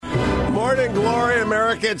Morning Glory,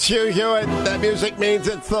 America. It's Hugh Hewitt. That music means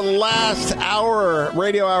it's the last hour,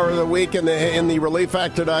 radio hour of the week in the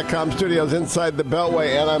ReliefFactor.com studios inside the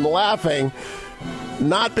Beltway. And I'm laughing,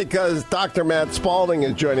 not because Dr. Matt Spalding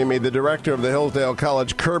is joining me, the director of the Hillsdale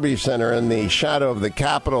College Kirby Center in the shadow of the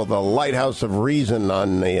Capitol, the lighthouse of reason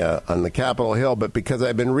on the Capitol Hill, but because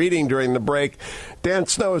I've been reading during the break. Dan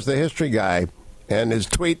Snow is the history guy. And his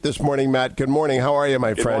tweet this morning, Matt, good morning. How are you,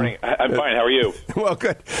 my friend? Good morning. I'm fine. How are you? Well,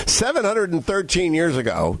 good. 713 years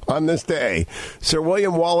ago, on this day, Sir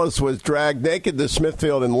William Wallace was dragged naked to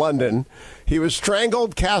Smithfield in London. He was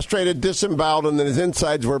strangled, castrated, disemboweled, and then his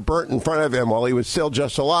insides were burnt in front of him while he was still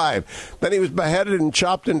just alive. Then he was beheaded and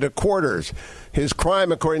chopped into quarters. His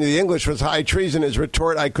crime, according to the English, was high treason. His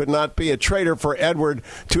retort, I could not be a traitor to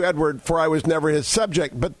Edward, for I was never his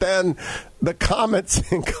subject. But then the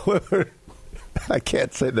comments include... I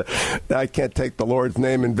can't take the Lord's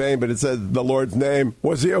name in vain, but it says the Lord's name.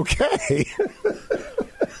 Was he okay?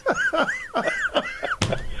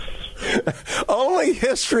 Only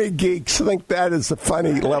history geeks think that is a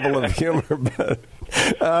funny level of humor. But,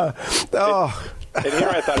 And here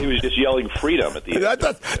I thought he was just yelling freedom at the end.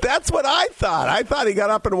 That's what I thought. I thought he got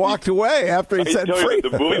up and walked away after he said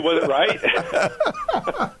freedom. The movie wasn't right.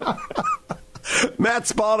 Matt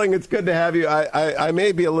Spalding, it's good to have you. I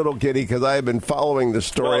may be a little giddy because I have been following the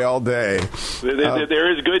story all day.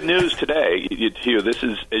 There is good news today, Hugh. This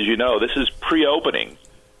is, as you know, this is pre-opening,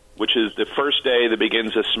 which is the first day that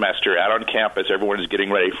begins the semester out on campus. Everyone is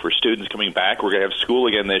getting ready for students coming back. We're going to have school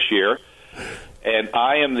again this year. And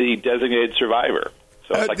I am the designated survivor.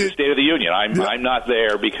 So it's like the State of the Union. I'm not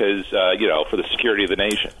there because, for the security of the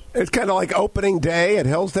nation. It's kind of like opening day at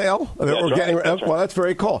Hillsdale. Well, that's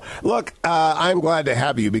very cool. Look, I'm glad to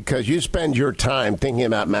have you because you spend your time thinking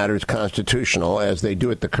about matters constitutional, as they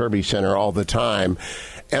do at the Kirby Center all the time.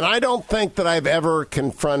 And I don't think that I've ever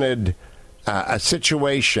confronted a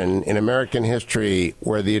situation in American history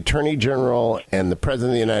where the Attorney General and the President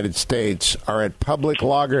of the United States are at public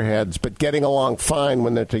loggerheads but getting along fine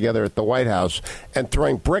when they're together at the White House and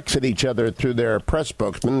throwing bricks at each other through their press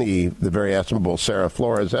spokesman, the very estimable Sarah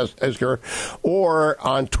Flores Esger, or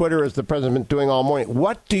on Twitter as the President has been doing all morning.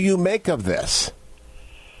 What do you make of this?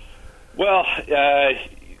 Well, the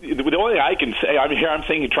only thing I can say,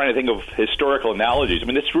 trying to think of historical analogies. I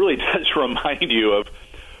mean, this really does remind you of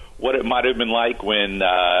what it might have been like when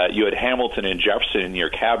you had Hamilton and Jefferson in your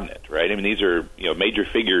cabinet, right? I mean, these are major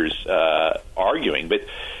figures arguing, but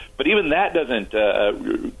even that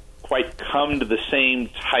doesn't quite come to the same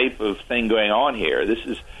type of thing going on here. This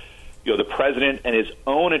is, the president and his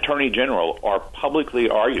own attorney general are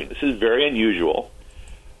publicly arguing. This is very unusual,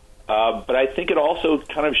 but I think it also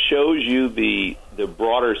kind of shows you the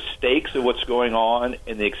broader stakes of what's going on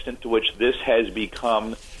and the extent to which this has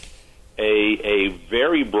become a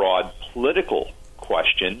very broad political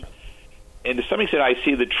question. And to some extent, I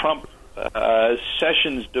see the Trump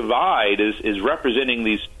Sessions divide is representing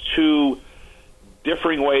these two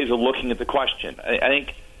differing ways of looking at the question. I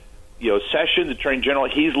think, Sessions, Attorney General,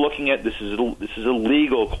 he's looking at this is a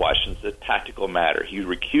legal question, it's a tactical matter. He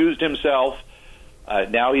recused himself.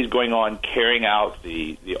 Now he's going on carrying out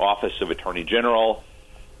the office of Attorney General.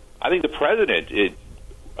 I think the president,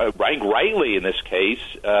 rightly in this case,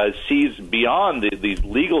 sees beyond these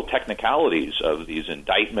legal technicalities of these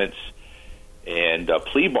indictments and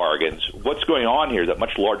plea bargains. What's going on here is a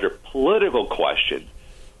much larger political question,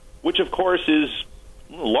 which, of course, is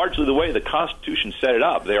largely the way the Constitution set it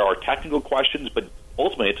up. There are technical questions, but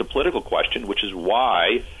ultimately it's a political question, which is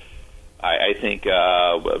why I think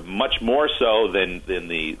much more so than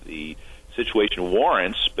the situation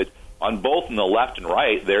warrants, but on both in the left and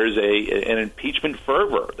right, there's an impeachment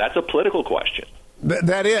fervor. That's a political question.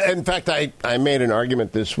 That is, in fact, I made an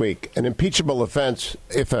argument this week. An impeachable offense,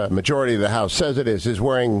 if a majority of the House says it is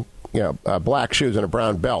wearing black shoes and a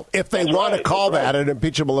brown belt. If they want to call that an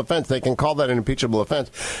impeachable offense, they can call that an impeachable offense.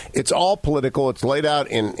 It's all political. It's laid out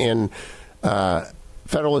in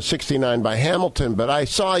Federalist 69 by Hamilton, but I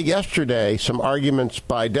saw yesterday some arguments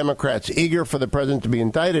by Democrats eager for the president to be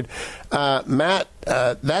indicted. Matt,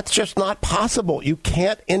 that's just not possible. You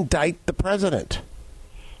can't indict the president.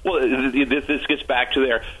 Well, this gets back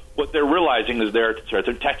to what they're realizing is their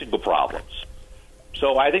technical problems.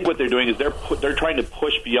 So I think what they're doing is they're trying to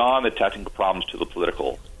push beyond the technical problems to the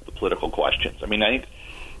political questions. I mean, I think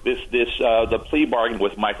the plea bargain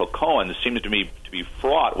with Michael Cohen seems to me to be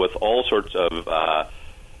fraught with all sorts of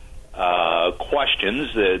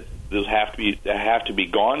questions that have to be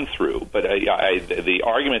gone through. But the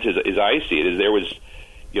argument, as I see it, is there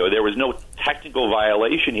was no technical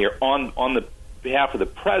violation here on the behalf of the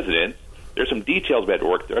president. There's some details about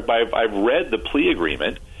work there, but I've read the plea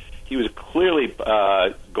agreement. he was clearly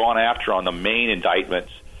gone after on the main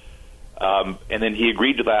indictments. And then he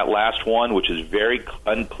agreed to that last one, which is very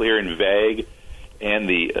unclear and vague. And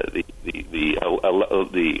the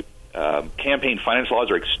campaign finance laws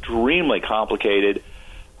are extremely complicated.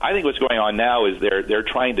 I think what's going on now is they're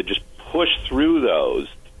trying to just push through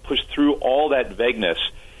all that vagueness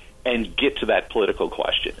and get to that political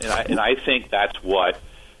question. And I think that's what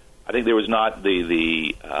I think there was not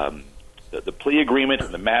the plea agreement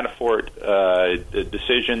and the Manafort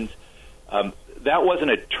decisions. That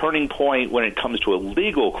wasn't a turning point when it comes to a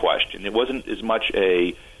legal question. It wasn't as much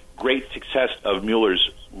a great success of Mueller's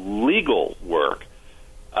legal work.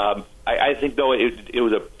 I think, though, it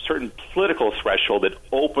was a certain political threshold that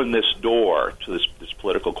opened this door to this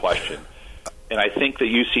political question. And I think that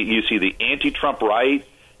you see the anti-Trump right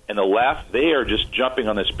and the left, they are just jumping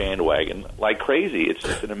on this bandwagon like crazy.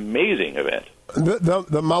 It's an amazing event.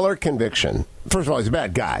 The Mueller conviction, first of all, he's a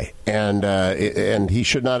bad guy, and he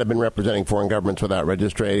should not have been representing foreign governments without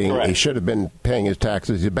registering. Correct. He should have been paying his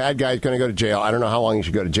taxes. He's a bad guy. He's going to go to jail. I don't know how long he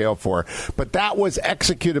should go to jail for. But that was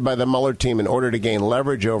executed by the Mueller team in order to gain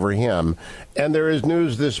leverage over him. And there is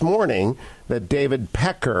news this morning that David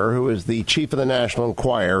Pecker, who is the chief of the National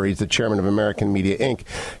Enquirer, he's the chairman of American Media Inc.,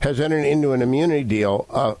 has entered into an immunity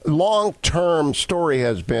deal. Long-term story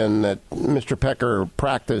has been that Mr. Pecker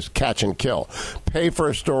practiced catch and kill. Pay for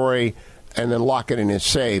a story and then lock it in his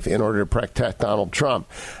safe in order to protect Donald Trump.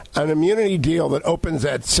 An immunity deal that opens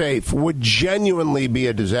that safe would genuinely be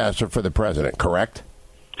a disaster for the president, correct?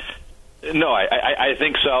 No, I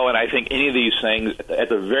think so, and I think any of these things, at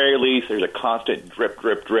the very least, there's a constant drip,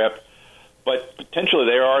 drip, drip. But potentially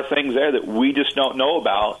there are things there that we just don't know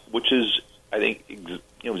about, which is, I think,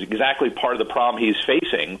 exactly part of the problem he's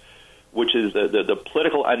facing, which is the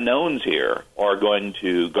political unknowns here are going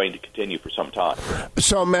to continue for some time.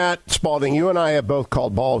 So, Matt Spalding, you and I have both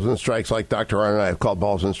called balls and strikes, like Dr. Arnn and I have called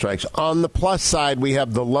balls and strikes. On the plus side, we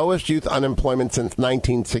have the lowest youth unemployment since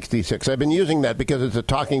 1966. I've been using that because it's a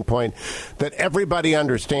talking point that everybody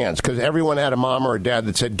understands, because everyone had a mom or a dad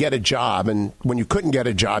that said, get a job. And when you couldn't get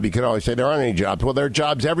a job, you could always say, there aren't any jobs. Well, there are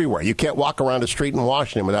jobs everywhere. You can't walk around a street in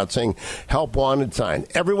Washington without saying, help wanted sign.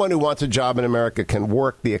 Everyone who wants a job in America can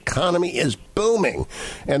work. The economy is booming,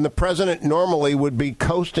 and the president normally would be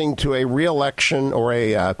coasting to a re-election or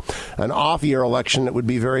an off-year election that would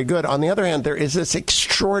be very good. On the other hand, there is this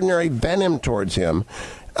extraordinary venom towards him,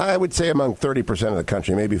 I would say among 30% of the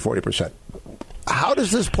country, maybe 40%. How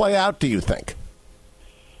does this play out, do you think?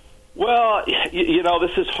 Well,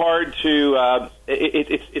 this is hard to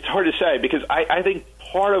it's hard to say, because I think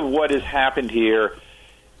part of what has happened here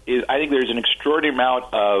is I think there's an extraordinary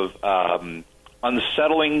amount of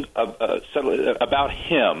unsettling about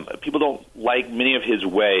him. People don't like many of his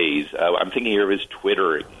ways. I'm thinking here of his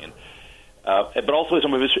Twitter, but also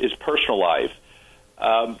some of his personal life.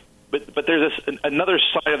 But there's another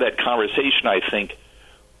side of that conversation, I think,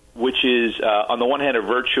 which is on the one hand a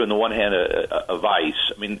virtue and the one hand a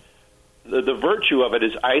vice. I mean, the virtue of it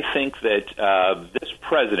is I think that this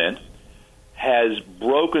president has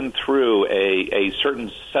broken through a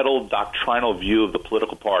certain settled doctrinal view of the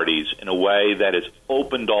political parties in a way that has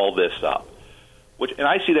opened all this up. And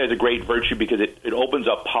I see that as a great virtue because it opens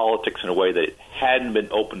up politics in a way that it hadn't been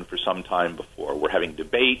opened for some time before. We're having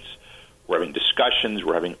debates, we're having discussions,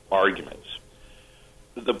 we're having arguments.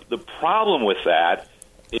 The problem with that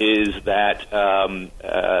is that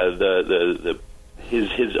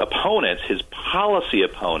his opponents, his policy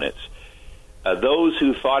opponents, those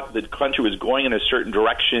who thought the country was going in a certain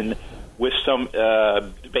direction with some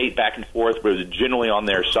debate back and forth, but was generally on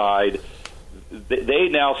their side, they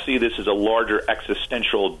now see this as a larger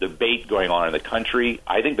existential debate going on in the country.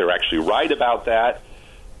 I think they're actually right about that.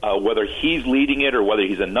 Whether he's leading it or whether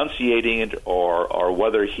he's enunciating it or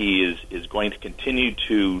whether he is going to continue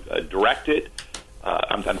to direct it,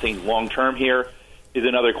 I'm thinking long term here, is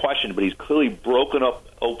another question, but he's clearly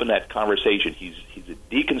open that conversation. He's a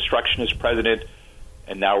deconstructionist president,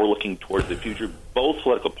 and now we're looking towards the future. Both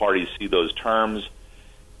political parties see those terms,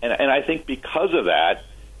 and I think because of that,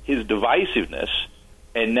 his divisiveness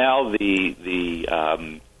and now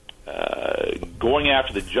the going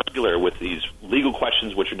after the jugular with these legal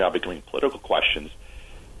questions, which are now becoming political questions,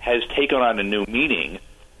 has taken on a new meaning.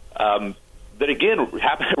 That again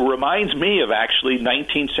reminds me of actually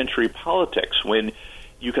 19th century politics, when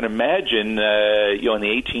you can imagine, in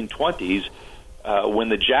the 1820s, when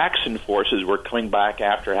the Jackson forces were coming back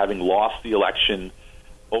after having lost the election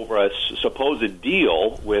over a supposed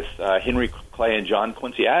deal with Henry Clay and John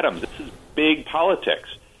Quincy Adams. This is big politics,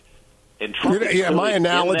 and Trump is my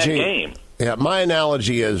analogy. in that game. Yeah, my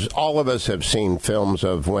analogy is all of us have seen films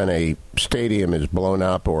of when a stadium is blown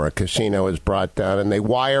up or a casino is brought down, and they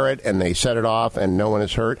wire it and they set it off and no one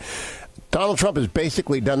is hurt. Donald Trump has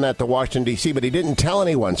basically done that to Washington, D.C., but he didn't tell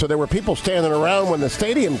anyone. So there were people standing around when the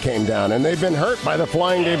stadium came down, and they've been hurt by the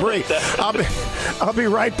flying debris. I'll be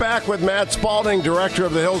right back with Matt Spalding, director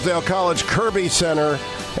of the Hillsdale College Kirby Center,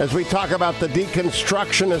 as we talk about the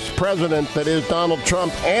deconstructionist president that is Donald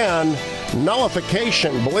Trump and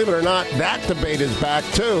nullification. Believe it or not, that debate is back,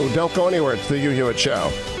 too. Don't go anywhere. It's the Hugh Hewitt Show.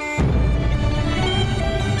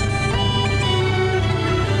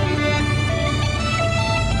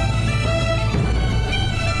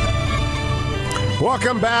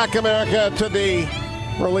 Welcome back, America, to the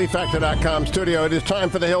ReliefFactor.com studio. It is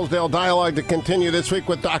time for the Hillsdale Dialogue to continue this week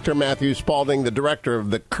with Dr. Matthew Spalding, the director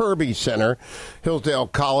of the Kirby Center, Hillsdale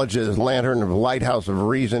College's lantern of lighthouse of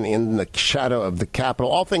reason in the shadow of the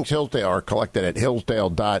Capitol. All things Hillsdale are collected at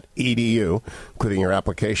hillsdale.edu, including your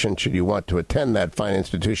application should you want to attend that fine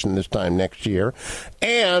institution this time next year.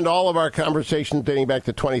 And all of our conversations dating back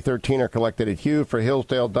to 2013 are collected at Hugh for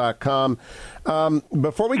Hillsdale.com.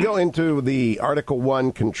 Before we go into the Article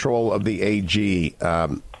 1 control of the AG,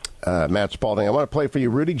 Matt Spalding, I want to play for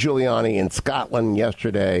you Rudy Giuliani in Scotland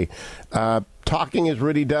yesterday, talking as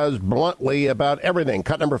Rudy does bluntly about everything.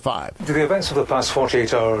 Cut number 5. Do the events of the past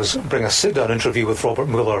 48 hours bring a sit-down interview with Robert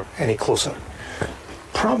Mueller any closer?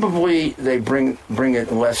 Probably they bring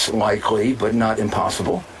it less likely, but not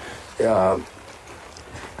impossible.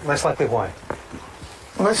 Less likely why?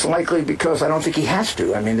 Less likely because I don't think he has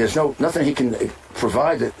to. I mean, there's nothing he can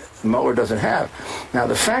provide that Mueller doesn't have. Now,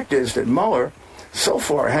 the fact is that Mueller, so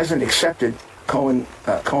far, hasn't accepted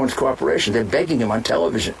Cohen's cooperation. They're begging him on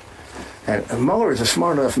television. And Mueller is a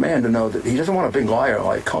smart enough man to know that he doesn't want a big liar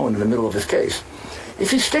like Cohen in the middle of his case.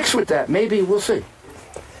 If he sticks with that, maybe we'll see.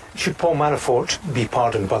 Should Paul Manafort be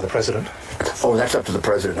pardoned by the president? Oh, that's up to the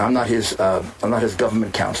president. I'm not his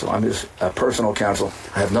government counsel. I'm his personal counsel.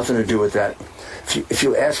 I have nothing to do with that. If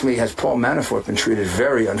you ask me, has Paul Manafort been treated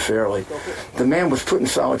very unfairly? The man was put in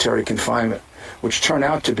solitary confinement, which turned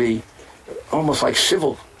out to be almost like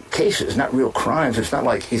civil cases, not real crimes. It's not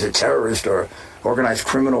like he's a terrorist or organized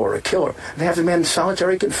criminal or a killer. They have the man in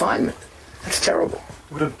solitary confinement. That's terrible.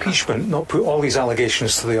 Would impeachment not put all these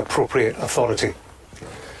allegations to the appropriate authority?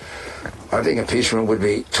 I think impeachment would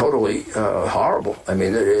be totally horrible. I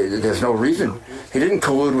mean, there's no reason. He didn't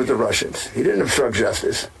collude with the Russians. He didn't obstruct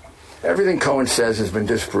justice. Everything Cohen says has been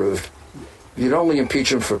disproved. You'd only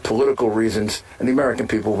impeach him for political reasons, and the American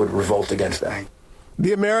people would revolt against that.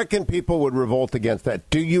 The American people would revolt against that.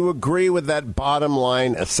 Do you agree with that bottom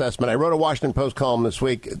line assessment? I wrote a Washington Post column this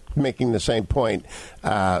week making the same point,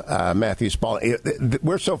 Matthew Spalding.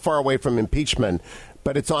 We're so far away from impeachment,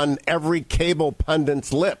 but it's on every cable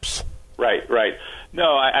pundit's lips. Right.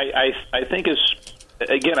 No, I think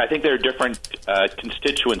I think there are different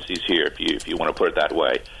constituencies here, if you want to put it that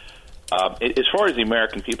way. As far as the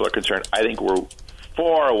American people are concerned, I think we're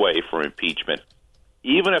far away from impeachment.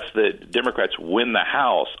 Even if the Democrats win the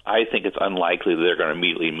House, I think it's unlikely that they're going to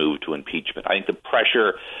immediately move to impeachment. I think the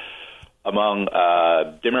pressure among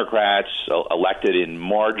Democrats elected in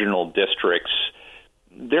marginal districts,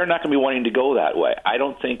 they're not going to be wanting to go that way. I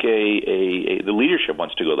don't think the leadership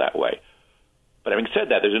wants to go that way. But having said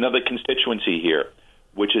that, there's another constituency here,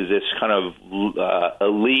 which is this kind of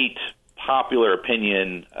elite, popular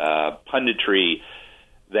opinion punditry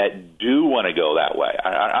that do want to go that way.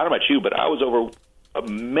 I don't know about you, but I was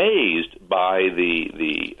amazed by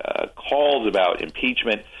the calls about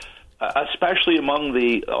impeachment, especially among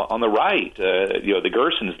on the right, the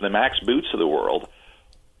Gersons, the Max Boots of the world.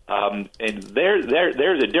 And there's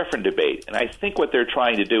a different debate, and I think what they're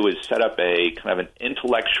trying to do is set up a kind of an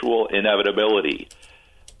intellectual inevitability,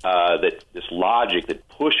 that this logic that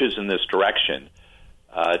pushes in this direction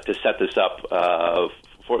to set this up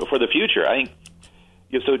for the future. I think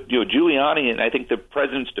Giuliani and I think the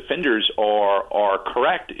president's defenders are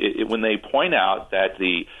correct when they point out that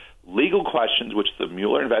the legal questions which the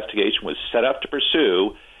Mueller investigation was set up to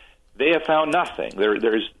pursue, they have found nothing.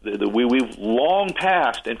 We've long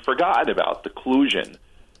passed and forgotten about the collusion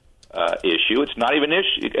issue. It's not even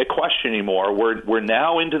a question anymore. We're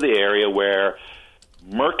now into the area where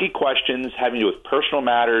murky questions having to do with personal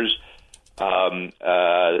matters.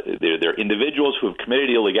 They're individuals who have committed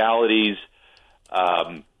illegalities.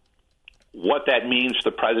 What that means to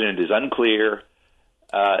the president is unclear.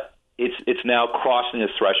 It's now crossing a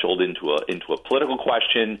threshold into a political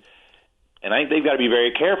question, and I think they've got to be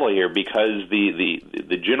very careful here because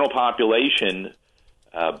the general population,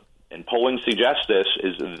 and polling suggests this,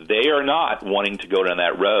 is they are not wanting to go down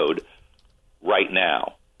that road right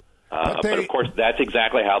now. But of course, that's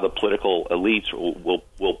exactly how the political elites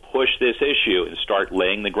will push this issue and start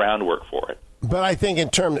laying the groundwork for it. But I think in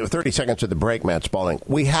terms of 30 seconds to the break, Matt Spalding,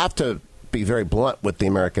 we have to be very blunt with the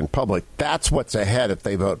American public. That's what's ahead if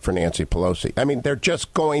they vote for Nancy Pelosi. I mean, they're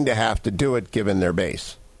just going to have to do it given their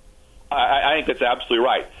base. I think that's absolutely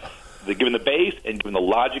right. Given the base and given the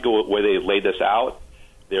logical way they laid this out,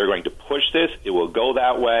 they're going to push this. It will go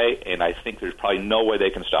that way, and I think there's probably no way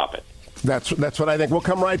they can stop it. That's what I think. We'll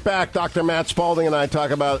come right back. Dr. Matt Spalding and I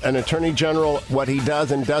talk about an attorney general, what he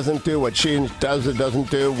does and doesn't do, what she does and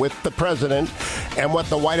doesn't do with the president, and what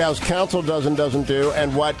the White House counsel does and doesn't do,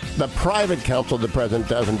 and what the private counsel of the president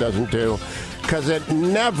does and doesn't do, because it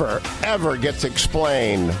never, ever gets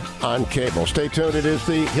explained on cable. Stay tuned. It is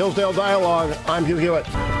the Hillsdale Dialogue. I'm Hugh Hewitt.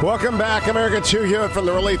 Welcome back, America. It's Hugh Hewitt from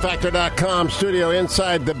the ReliefFactor.com studio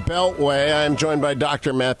inside the Beltway. I'm joined by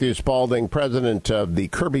Dr. Matthew Spalding, president of the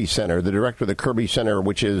Kirby Center, the director of the Kirby Center,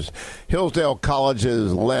 which is Hillsdale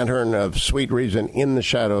College's lantern of sweet reason in the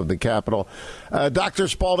shadow of the Capitol. Dr.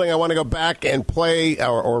 Spalding, I want to go back and play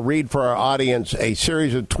or read for our audience a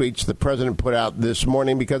series of tweets the president put out this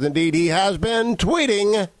morning, because indeed he has been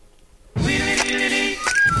tweeting.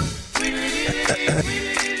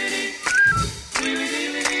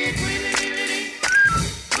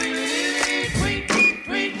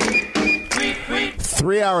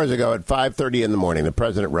 3 hours ago at 5:30 in the morning, the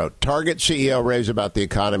president wrote, Target CEO raves about the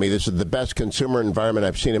economy. This is the best consumer environment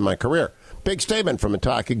I've seen in my career. Big statement from a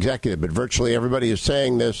top executive, but virtually everybody is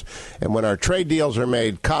saying this. And when our trade deals are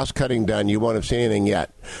made, cost-cutting done, you won't have seen anything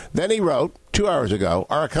yet. Then he wrote, 2 hours ago,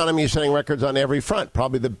 our economy is setting records on every front,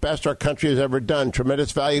 probably the best our country has ever done.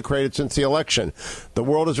 Tremendous value created since the election. The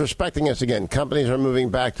world is respecting us again. Companies are moving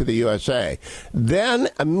back to the USA. Then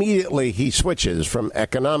immediately he switches from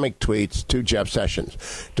economic tweets to Jeff Sessions.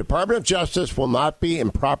 Department of Justice will not be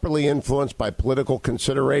improperly influenced by political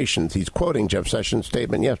considerations. He's quoting Jeff Sessions'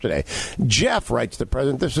 statement yesterday. Jeff, writes the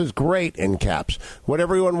president, this is great, in caps, what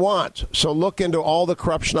everyone wants. So look into all the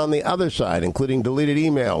corruption on the other side, including deleted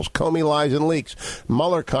emails, Comey lies and leaks,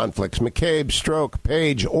 Mueller conflicts, McCabe, Stroke,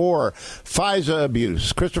 Page, Orr, FISA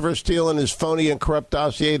abuse, Christopher Steele and his phony and corrupt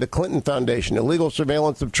dossier, the Clinton Foundation, illegal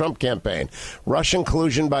surveillance of Trump campaign, Russian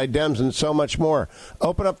collusion by Dems, and so much more.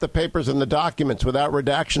 Open up the papers and the documents without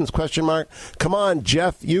redactions, question mark. Come on,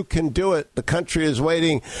 Jeff, you can do it. The country is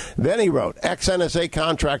waiting. Then he wrote, ex-NSA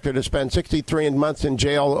contractor to spend 63 months in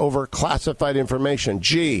jail over classified information.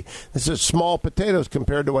 Gee, this is small potatoes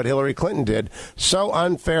compared to what Hillary Clinton did. So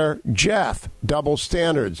unfair, Jeff. Double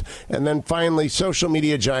standards. And then finally, social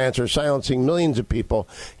media giants are silencing millions of people.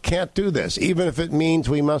 Can't do this, even if it means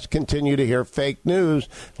we must continue to hear fake news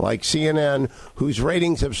like CNN, whose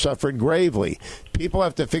ratings have suffered gravely. People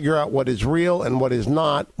have to figure out what is real and what is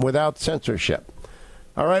not without censorship.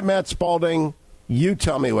 All right, Matt Spalding, you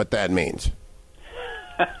tell me what that means.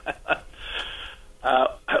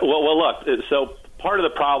 Well, look, so part of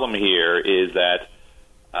the problem here is that,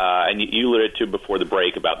 and you alluded to before the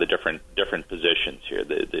break about the different positions here.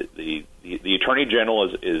 The Attorney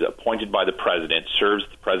General is appointed by the President, serves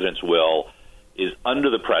the President's will, is under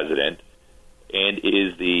the President, and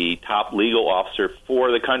is the top legal officer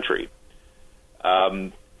for the country.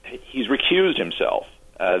 He's recused himself.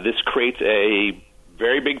 This creates a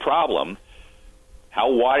very big problem. How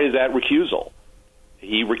wide is that recusal?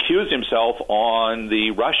 He recused himself on the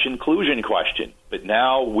Russian collusion question, but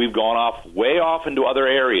now we've gone way off into other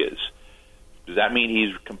areas. Does that mean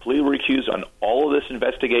he's completely recused on all of this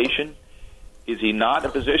investigation? Is he not in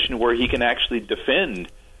a position where he can actually defend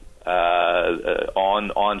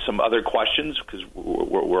on some other questions, because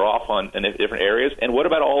we're off in different areas? And what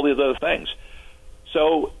about all these other things?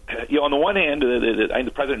 So, on the one hand, I think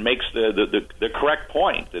the president makes the correct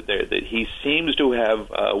point that he seems to have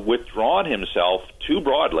withdrawn himself too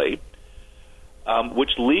broadly,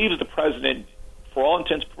 which leaves the president, for all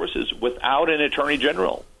intents and purposes, without an attorney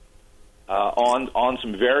general on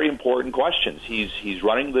some very important questions. He's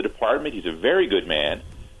running the department. He's a very good man,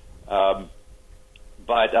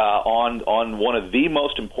 but on one of the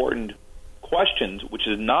most important questions, which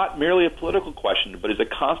is not merely a political question, but is a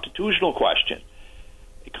constitutional question.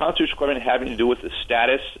 A constitutional question having to do with the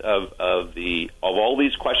status of all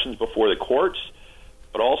these questions before the courts,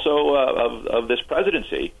 but also of this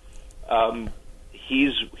presidency.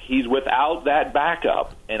 He's without that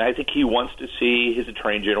backup, and I think he wants to see his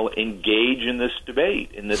attorney general engage in this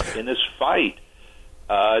debate, in this fight,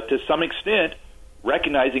 to some extent,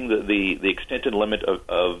 recognizing the extent and limit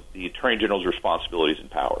of the attorney general's responsibilities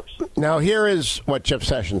and powers. Now, here is what Jeff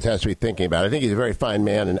Sessions has to be thinking about. I think he's a very fine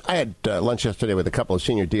man, and I had lunch yesterday with a couple of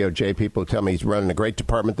senior DOJ people who tell me he's running a great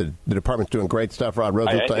department. The department's doing great stuff. Rod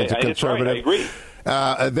Rosenstein's a conservative. Right. I agree.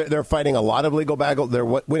 They're fighting a lot of legal battles. They're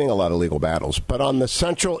winning a lot of legal battles. But on the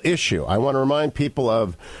central issue, I want to remind people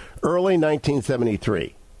of early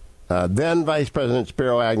 1973. Then Vice President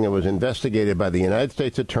Spiro Agnew was investigated by the United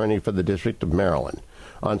States Attorney for the District of Maryland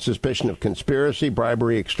on suspicion of conspiracy,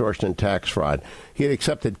 bribery, extortion, and tax fraud. He had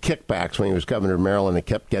accepted kickbacks when he was governor of Maryland and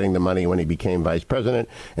kept getting the money when he became vice president.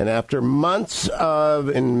 And after months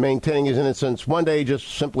in maintaining his innocence, one day he just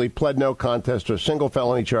simply pled no contest to a single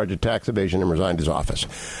felony charge of tax evasion and resigned his office.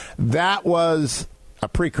 That was a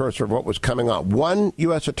precursor of what was coming on. One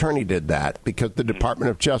U.S. attorney did that because the Department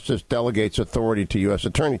of Justice delegates authority to U.S.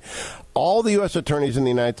 attorneys. All the U.S. attorneys in the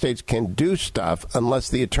United States can do stuff unless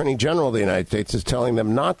the Attorney General of the United States is telling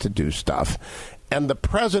them not to do stuff. And the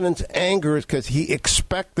president's anger is because he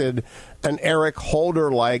expected an Eric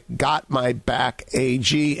Holder-like got my back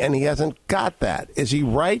AG, and he hasn't got that. Is he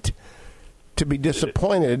right to be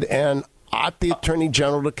disappointed, and ought the Attorney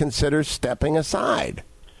General to consider stepping aside?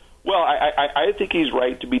 Well, I think he's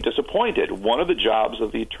right to be disappointed. One of the jobs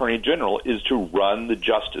of the Attorney General is to run the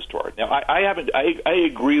Justice Department. Now, I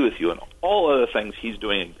agree with you on all other things. He's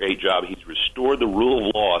doing a great job. He's restored the rule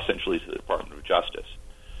of law, essentially, to the Department of Justice.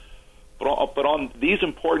 But on these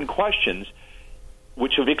important questions,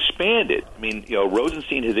 which have expanded, I mean,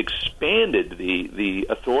 Rosenstein has expanded the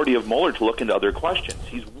authority of Mueller to look into other questions.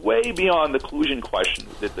 He's way beyond the collusion question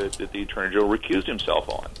that the Attorney General recused himself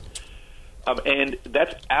on. And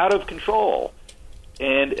that's out of control.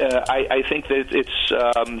 And I think that it's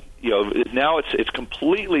now it's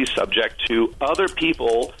completely subject to other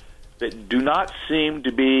people that do not seem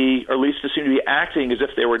to be, or at least seem to be acting as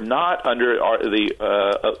if they were not under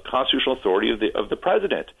the constitutional authority of the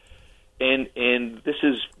president. And this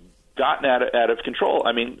has gotten out of control.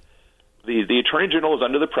 I mean, the Attorney General is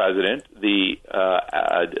under the president. The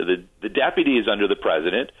deputy is under the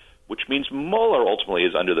president, which means Mueller ultimately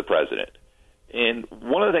is under the president. And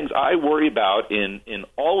one of the things I worry about in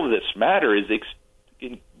all of this matter is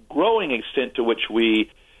in growing extent to which we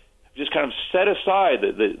just kind of set aside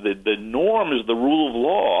the norms, the rule of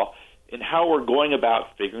law, and how we're going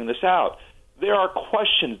about figuring this out. There are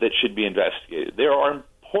questions that should be investigated. There are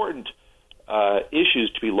important issues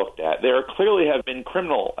to be looked at. There clearly have been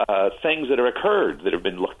criminal things that have occurred that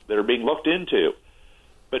are being looked into.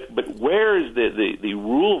 But where is the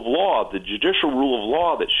rule of law, the judicial rule of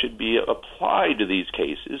law that should be applied to these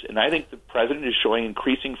cases? And I think the president is showing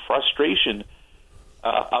increasing frustration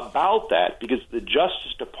about that, because the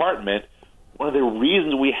Justice Department, one of the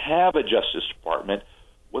reasons we have a Justice Department,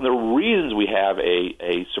 one of the reasons we have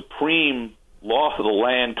a supreme law of the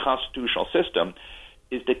land constitutional system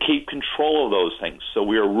is to keep control of those things. So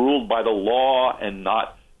we are ruled by the law and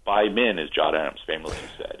not by men, as John Adams famously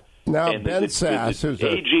said. Now, and Ben Sass, the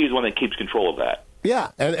AG is one that keeps control of that.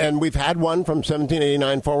 Yeah, and we've had one from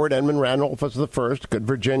 1789 forward. Edmund Randolph was the first, good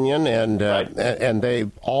Virginian, and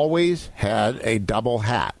they've always had a double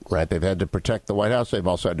hat, right? They've had to protect the White House. They've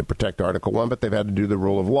also had to protect Article 1, but they've had to do the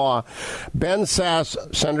rule of law. Ben Sass,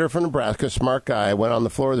 senator from Nebraska, smart guy, went on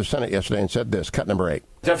the floor of the Senate yesterday and said this, cut number 8.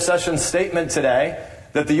 Jeff Sessions' statement today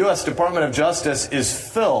that the U.S. Department of Justice is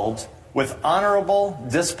filled with honorable,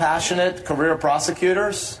 dispassionate career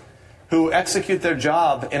prosecutors who execute their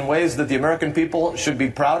job in ways that the American people should be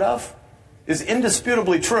proud of is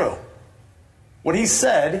indisputably true. What he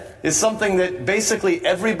said is something that basically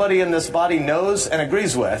everybody in this body knows and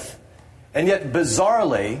agrees with, and yet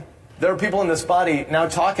bizarrely, there are people in this body now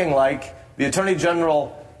talking like the Attorney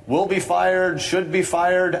General will be fired, should be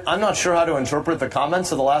fired. I'm not sure how to interpret the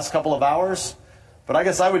comments of the last couple of hours, but I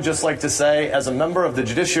guess I would just like to say, as a member of the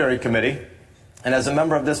Judiciary Committee and as a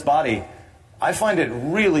member of this body, I find it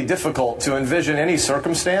really difficult to envision any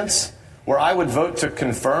circumstance where I would vote to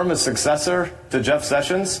confirm a successor to Jeff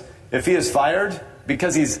Sessions if he is fired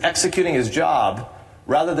because he's executing his job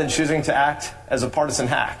rather than choosing to act as a partisan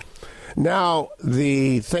hack. Now,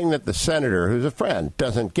 the thing that the senator, who's a friend,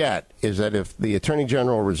 doesn't get is that if the Attorney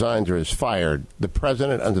General resigns or is fired, the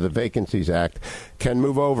president, under the Vacancies Act, can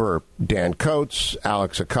move over Dan Coates,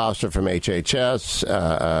 Alex Acosta from HHS,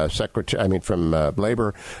 from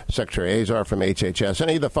Labor, Secretary Azar from HHS,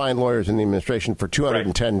 any of the fine lawyers in the administration for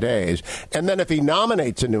 210 days. And then if he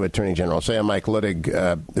nominates a new Attorney General, say a Mike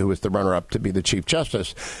Luttig, who was the runner-up to be the Chief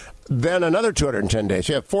Justice, then another 210 days.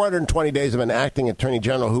 You have 420 days of an acting Attorney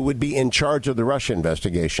General who would be in charge of the Russia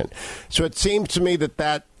investigation. So it seems to me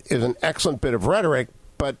that is an excellent bit of rhetoric,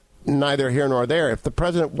 but neither here nor there. If the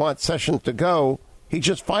president wants Sessions to go, he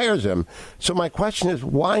just fires him. So my question is,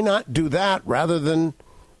 why not do that rather than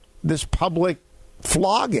this public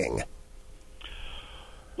flogging?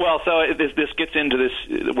 Well, so this gets into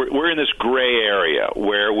this. We're in this gray area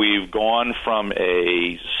where we've gone from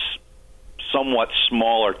a somewhat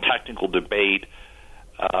smaller technical debate,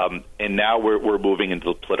 and now we're moving into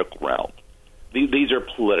the political realm. These are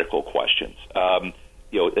political questions. I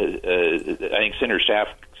think Senator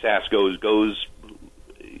Sass goes.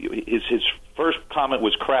 His first comment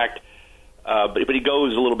was correct, but he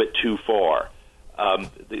goes a little bit too far.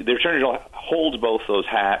 The Attorney General holds both those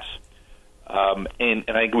hats, and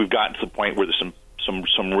I think we've gotten to the point where there's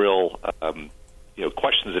some real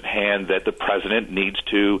questions at hand that the president needs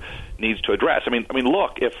to address. I mean,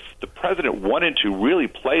 look, if the president wanted to really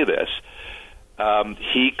play this,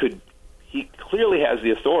 he clearly has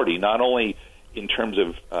the authority, not only in terms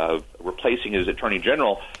of replacing his Attorney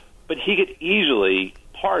General, but he could easily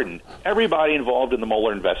pardon everybody involved in the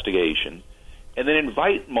Mueller investigation and then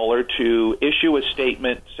invite Mueller to issue a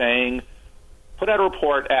statement saying, put out a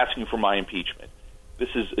report asking for my impeachment. This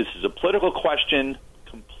is a political question,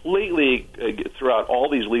 completely throughout all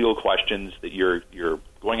these legal questions that you're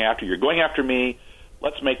going after. You're going after me.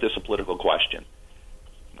 Let's make this a political question.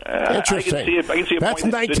 Interesting. I can see a that's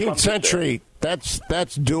point 19th century.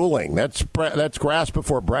 That's dueling. That's grass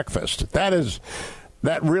before breakfast.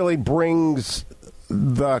 That really brings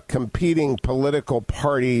the competing political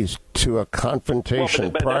parties to a confrontation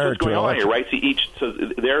but prior that's what's going to on election. here, right? See, so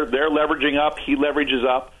they're leveraging up. He leverages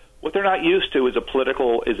up. What they're not used to is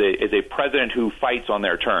a president who fights on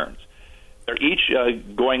their terms. They're each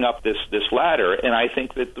going up this ladder, and I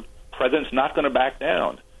think that the president's not going to back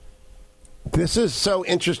down. This is so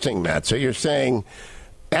interesting, Matt. So you're saying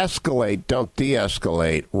escalate, don't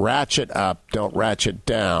de-escalate, ratchet up, don't ratchet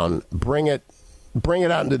down, bring it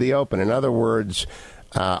out into the open. In other words,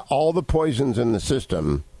 all the poisons in the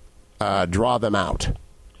system, draw them out.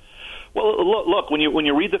 Well, look when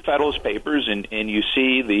you read the Federalist Papers and you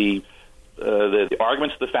see the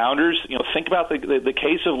arguments of the founders, think about the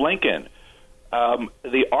case of Lincoln.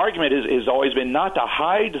 The argument has always been not to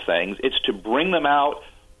hide things; it's to bring them out,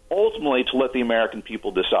 ultimately to let the American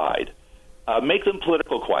people decide. Make them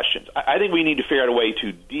political questions. I think we need to figure out a way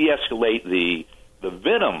to de-escalate the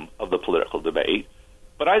venom of the political debate,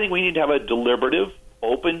 but I think we need to have a deliberative,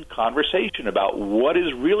 open conversation about what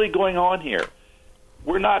is really going on here.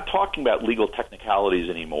 We're not talking about legal technicalities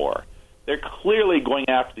anymore. They're clearly going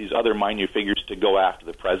after these other minor figures to go after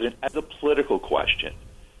the president as a political question.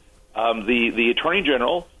 The Attorney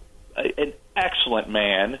General, an excellent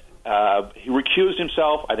man, he recused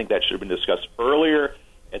himself. I think that should have been discussed earlier.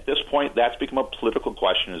 At this point, that's become a political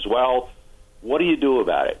question as well. What do you do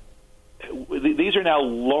about it? These are now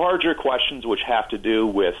larger questions which have to do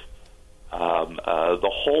with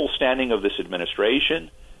the whole standing of this administration,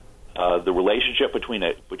 the relationship between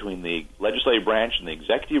the legislative branch and the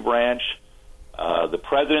executive branch, the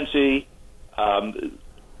presidency.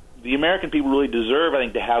 The American people really deserve, I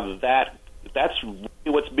think, to have that. If that's really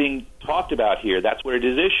what's being talked about here, that's what it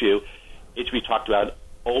is issue. It should be talked about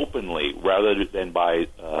openly rather than by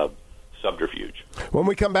subterfuge. When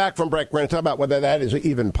we come back from break, we're going to talk about whether that is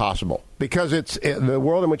even possible. Because it's the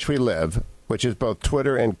world in which we live, which is both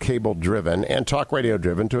Twitter and cable-driven and talk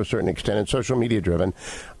radio-driven to a certain extent and social media-driven.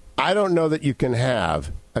 I don't know that you can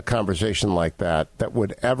have a conversation like that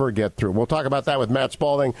would ever get through. We'll talk about that with Matt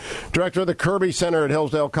Spalding, director of the Kirby Center at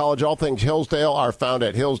Hillsdale College. All things Hillsdale are found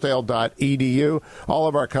at hillsdale.edu. All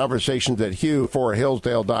of our conversations at Hugh for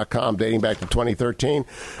Hillsdale.com dating back to 2013.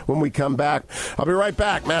 When we come back, I'll be right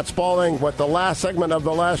back. Matt Spalding with the last segment of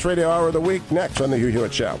the last radio hour of the week next on the Hugh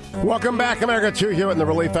Hewitt Show. Welcome back, America. It's Hugh Hewitt in the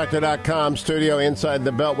ReliefFactor.com studio inside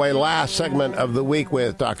the Beltway. Last segment of the week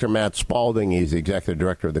with Dr. Matt Spalding. He's the executive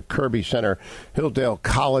director of the Kirby Center, Hillsdale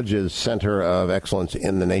College's center of excellence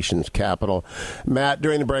in the nation's capital. Matt,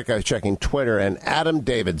 during the break, I was checking Twitter, and Adam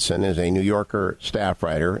Davidson is a New Yorker staff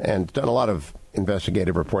writer and done a lot of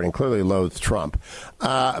investigative reporting, clearly loathes Trump.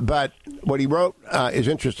 But what he wrote is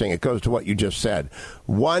interesting. It goes to what you just said.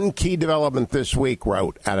 One key development this week,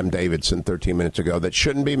 wrote Adam Davidson 13 minutes ago, that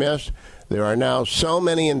shouldn't be missed. There are now so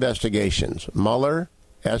many investigations. Mueller,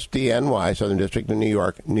 SDNY, Southern District of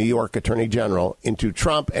New York Attorney General, into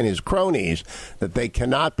Trump and his cronies that they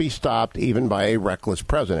cannot be stopped even by a reckless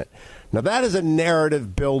president. Now, that is a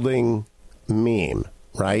narrative-building meme,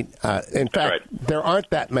 right? In fact, there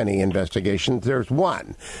aren't that many investigations. There's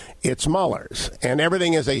one. It's Mueller's. And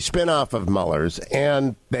everything is a spin-off of Mueller's.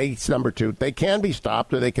 And number two, they can be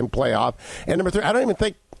stopped or they can play off. And number three, I don't even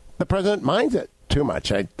think the president minds it too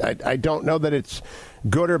much. I don't know that it's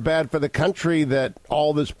good or bad for the country that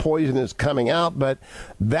all this poison is coming out, but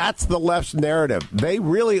that's the left's narrative. They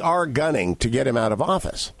really are gunning to get him out of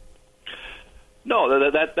office. No,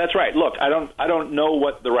 that's right. Look, I don't know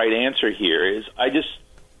what the right answer here is.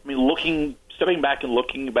 Stepping back and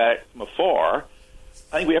looking back from afar,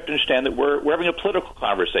 I think we have to understand that we're having a political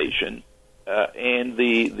conversation, and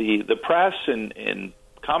the press and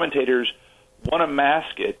commentators want to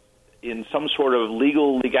mask it in some sort of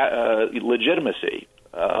legal legitimacy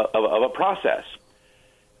of a process.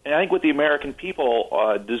 And I think what the American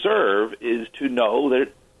people deserve is to know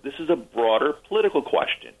that this is a broader political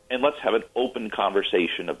question, and let's have an open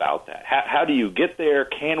conversation about that. How do you get there?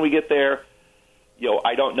 Can we get there?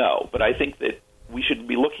 I don't know, but I think that we should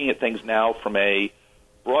be looking at things now from a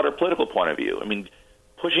broader political point of view. I mean,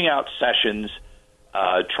 pushing out Sessions,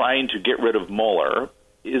 trying to get rid of Mueller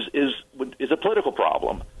is a political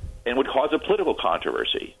problem and would cause a political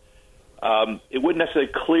controversy. It wouldn't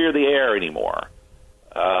necessarily clear the air anymore.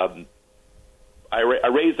 I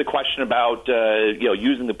raised the question about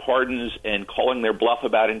using the pardons and calling their bluff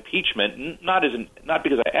about impeachment, not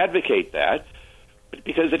because I advocate that, but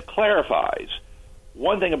because it clarifies.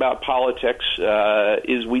 One thing about politics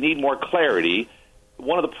is we need more clarity.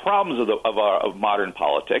 One of the problems of modern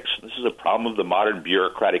politics, this is a problem of the modern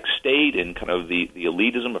bureaucratic state and kind of the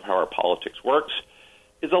elitism of how our politics works,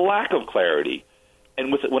 is a lack of clarity.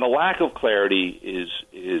 And when a lack of clarity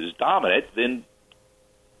is dominant, then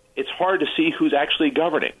it's hard to see who's actually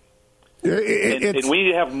governing. And we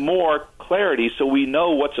need to have more clarity so we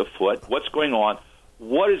know what's afoot, what's going on,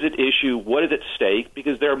 what is at issue, what is at stake,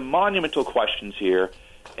 because there are monumental questions here.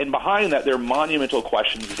 And behind that, there are monumental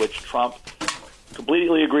questions which Trump,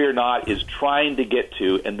 completely agree or not, is trying to get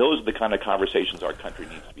to, and those are the kind of conversations our country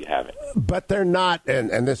needs to be having. But they're not,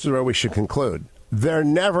 and this is where we should conclude, they're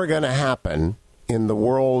never going to happen in the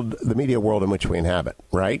world, the media world in which we inhabit,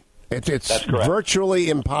 right? It's virtually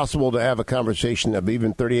impossible to have a conversation of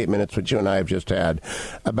even 38 minutes, which you and I have just had,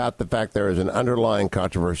 about the fact there is an underlying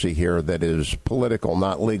controversy here that is political,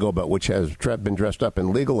 not legal, but which has been dressed up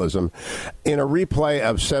in legalism. In a replay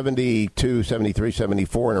of 72, 73,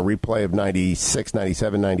 74, and a replay of 96,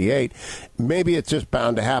 97, 98, maybe it's just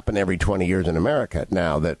bound to happen every 20 years in America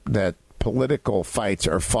now that political fights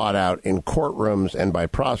are fought out in courtrooms and by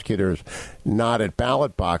prosecutors, not at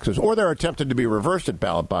ballot boxes, or they're attempted to be reversed at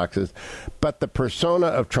ballot boxes. But the persona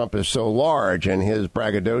of Trump is so large and his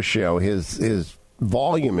braggadocio, his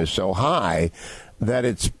volume is so high that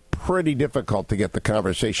it's pretty difficult to get the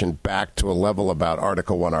conversation back to a level about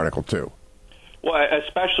Article 1, Article 2. Well,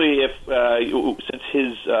 especially since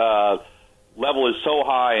his level is so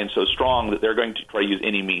high and so strong that they're going to try to use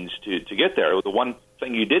any means to get there. The one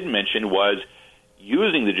thing you didn't mention was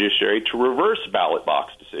using the judiciary to reverse ballot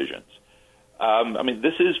box decisions.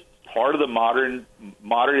 This is part of the modern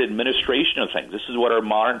administration of things. This is what our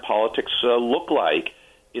modern politics look like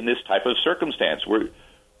in this type of circumstance.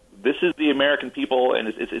 This is the American people, and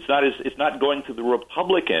it's not going through the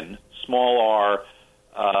Republican small r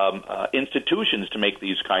institutions to make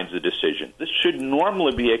these kinds of decisions. This should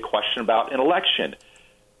normally be a question about an election.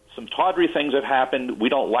 Some tawdry things have happened. We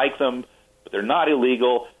don't like them, but they're not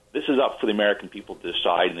illegal. This is up for the American people to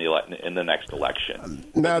decide in the next election.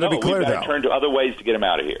 Now, to be clear, we've got to turn to other ways to get them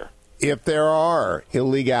out of here. If there are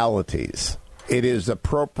illegalities, it is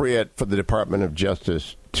appropriate for the Department of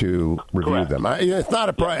Justice to review them. It's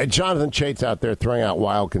not Jonathan Chait's out there throwing out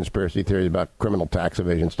wild conspiracy theories about criminal tax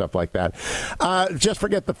evasion, stuff like that. Just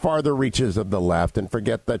forget the farther reaches of the left and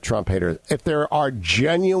forget the Trump haters. If there are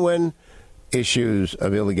genuine issues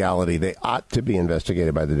of illegality, they ought to be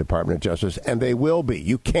investigated by the Department of Justice, and they will be.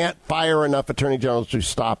 You can't fire enough attorney generals to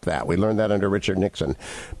stop that. We learned that under Richard Nixon.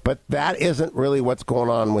 But that isn't really what's going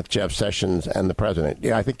on with Jeff Sessions and the president.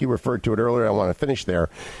 Yeah, I think you referred to it earlier. I want to finish there.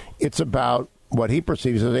 It's about what he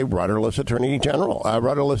perceives as a rudderless attorney general, a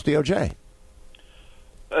rudderless DOJ.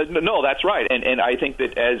 No, that's right. And I think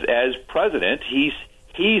that as president, he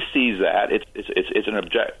sees that it's an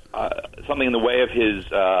something in the way of his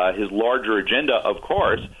larger agenda, of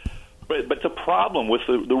course. But it's a problem with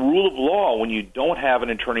the rule of law when you don't have an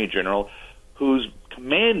attorney general who's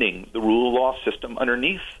commanding the rule of law system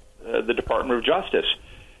underneath the Department of Justice.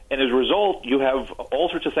 And as a result, you have all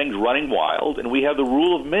sorts of things running wild, and we have the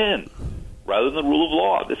rule of men rather than the rule of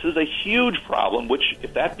law. This is a huge problem, which,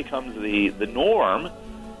 if that becomes the norm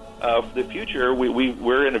for the future,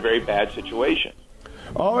 we're in a very bad situation.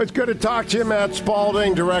 Always good to talk to you, Matt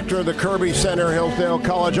Spalding, director of the Kirby Center, Hillsdale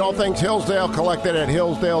College. All things Hillsdale collected at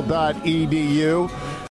hillsdale.edu.